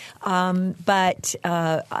subject. But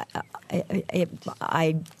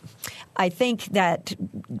I think that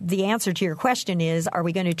the answer to your question is, are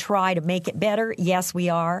we going to try to make it better? Yes, we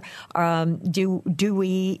are. Do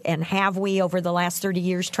we and have we over the last 30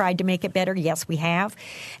 years tried to make it better? Yes, we have.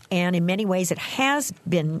 And in many ways it has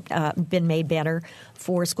been made better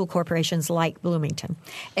for school corporations like Bloomington.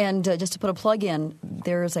 And just to put a plug in,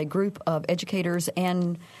 there's a group of educators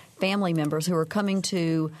and family members who are coming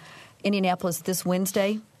to Indianapolis this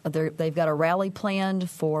Wednesday. They've got a rally planned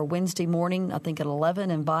for Wednesday morning, I think at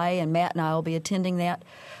 11, and Vi and Matt and I will be attending that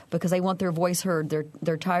because they want their voice heard.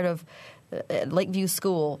 They're tired of Lakeview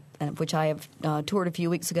School, which I have toured a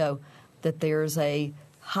few weeks ago, that there's a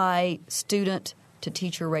high student to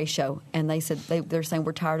teacher ratio, and they said they're saying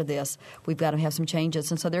we're tired of this. We've got to have some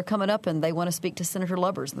changes, and so they're coming up and they want to speak to Senator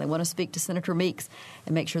Lubbers and they want to speak to Senator Meeks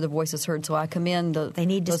and make sure their voice is heard. So I commend they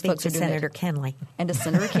need to speak to Senator Kenley and to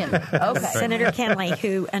Senator Kenley. Okay, Senator Kenley,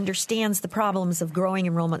 who understands the problems of growing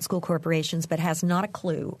enrollment school corporations, but has not a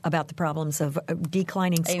clue about the problems of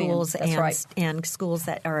declining schools and schools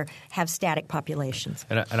that have static populations.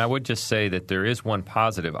 And I would just say that there is one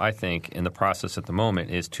positive, I think, in the process at the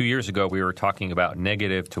moment. Is 2 years ago we were talking about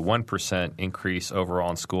negative to 1% increase overall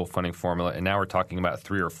in school funding formula, and now we're talking about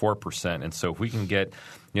 3 or 4%. And so if we can get,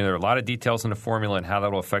 there are a lot of details in the formula and how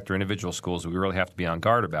that will affect our individual schools that we really have to be on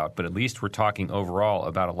guard about. But at least we're talking overall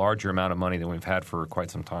about a larger amount of money than we've had for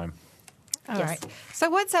quite some time. All right. So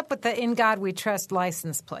what's up with the In God We Trust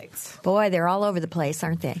license plates? Boy, they're all over the place,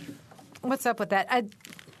 aren't they? What's up with that?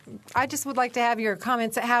 I just would like to have your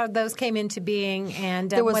comments on how those came into being. And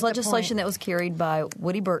there was legislation that was carried by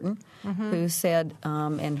Woody Burton, who said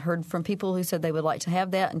and heard from people who said they would like to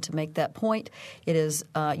have that. And to make that point, it is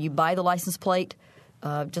you buy the license plate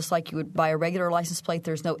just like you would buy a regular license plate.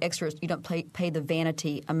 There's no extra. You don't pay the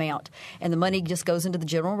vanity amount, and the money just goes into the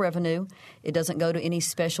general revenue. It doesn't go to any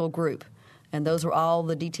special group. And those were all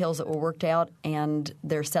the details that were worked out, and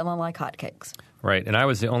they're selling like hotcakes. Right. And I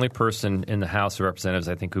was the only person in the House of Representatives,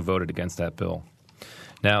 I think, who voted against that bill.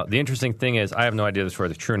 Now, the interesting thing is, I have no idea whether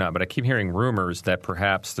it's true or not, but I keep hearing rumors that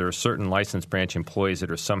perhaps there are certain license branch employees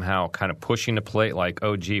that are somehow kind of pushing the plate like,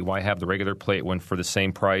 oh, gee, why have the regular plate when for the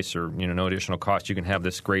same price or, no additional cost you can have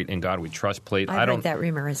this great In God We Trust plate. I've heard that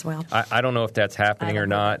rumor as well. I don't know if that's happening or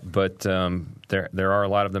not, but there are a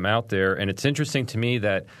lot of them out there. And it's interesting to me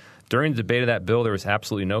that during the debate of that bill, there was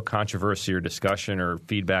absolutely no controversy or discussion or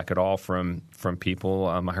feedback at all from people.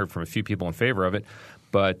 I heard from a few people in favor of it.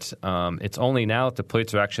 But it's only now that the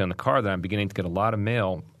plates are actually on the car that I'm beginning to get a lot of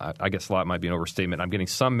mail. I guess a lot might be an overstatement. I'm getting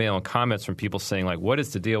some mail and comments from people saying, like, what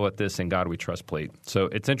is the deal with this In God We Trust plate? So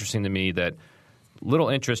it's interesting to me that little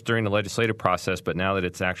interest during the legislative process, but now that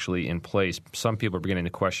it's actually in place, some people are beginning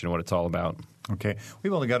to question what it's all about. Okay.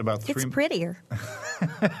 We've only got about It's prettier.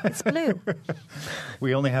 It's blue.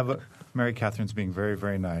 We only have Mary Catherine's being very,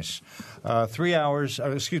 very nice. 3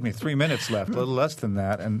 minutes left, a little less than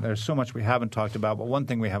that, and there's so much we haven't talked about. But one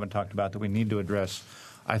thing we haven't talked about that we need to address,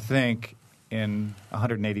 I think, in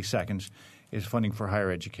 180 seconds is funding for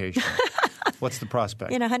higher education. What's the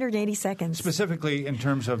prospect? In 180 seconds. Specifically in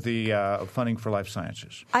terms of the funding for life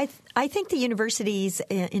sciences. I think the universities,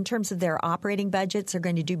 in terms of their operating budgets, are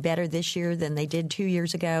going to do better this year than they did 2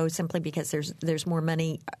 years ago, simply because there's more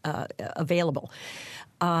money available.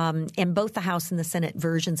 And both the House and the Senate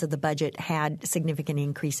versions of the budget had significant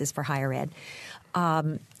increases for higher ed.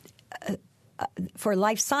 For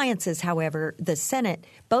life sciences, however, the Senate,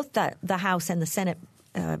 both the House and the Senate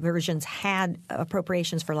versions had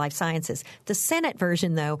appropriations for life sciences. The Senate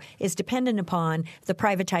version, though, is dependent upon the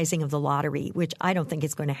privatizing of the lottery, which I don't think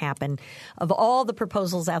is going to happen. Of all the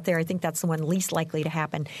proposals out there, I think that's the one least likely to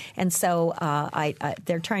happen. And so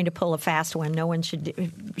they're trying to pull a fast one. No one should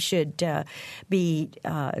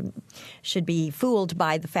be fooled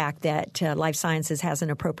by the fact that life sciences has an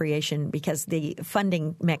appropriation, because the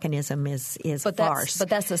funding mechanism is a farce. But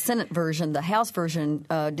that's the Senate version. The House version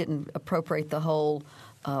didn't appropriate the whole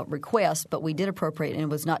request, but we did appropriate, and it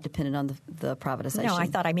was not dependent on the privatization. No, I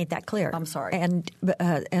thought I made that clear. I'm sorry. And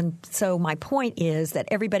so my point is that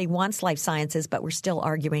everybody wants life sciences, but we're still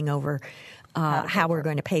arguing over how we're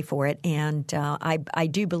going to pay for it. And I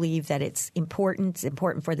do believe that it's important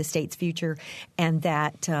for the state's future, and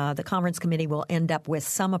that the Conference Committee will end up with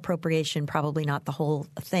some appropriation, probably not the whole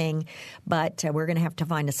thing, but we're going to have to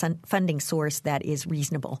find a funding source that is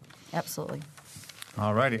reasonable. Absolutely.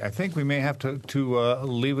 All righty. I think we may have to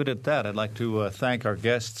leave it at that. I'd like to thank our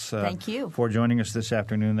guests Thank you. for joining us this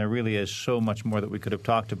afternoon. There really is so much more that we could have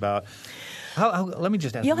talked about. Let me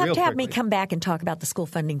just ask You'll have to have quickly. me come back and talk about the school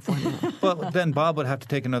funding formula. Well, then Bob would have to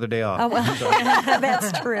take another day off. Oh, well,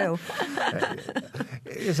 that's true.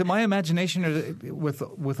 Is it my imagination, or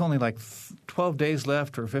with only like 12 days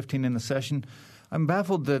left or 15 in the session, I'm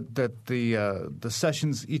baffled that the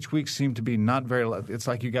sessions each week seem to be not very – it's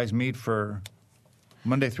like you guys meet for –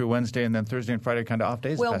 Monday through Wednesday, and then Thursday and Friday kind of off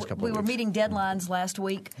days the past couple of weeks. We were meeting deadlines last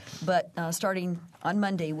week, but starting on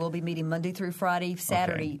Monday, we'll be meeting Monday through Friday,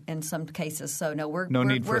 Saturday in some cases. So, no, we're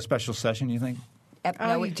need for a special session, you think?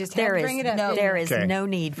 You just have to bring it up. There is no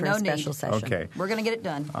need for a special session. Okay. We're going to get it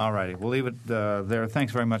done. All righty. We'll leave it there.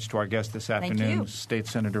 Thanks very much to our guests this afternoon, you. State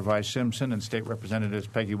Senator Vi Simpson and State Representatives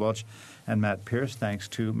Peggy Welch and Matt Pierce. Thanks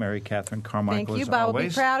to Mary Catherine Carmichael, Thank you, as Bob. always. Will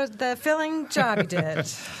be proud of the filling job you did.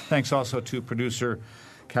 Thanks also to producer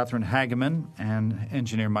Catherine Hageman and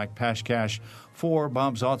engineer Mike Pashkash. For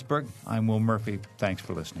Bob Zaltsberg, I'm Will Murphy. Thanks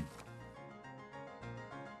for listening.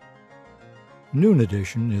 Noon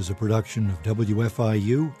Edition is a production of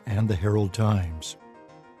WFIU and the Herald Times.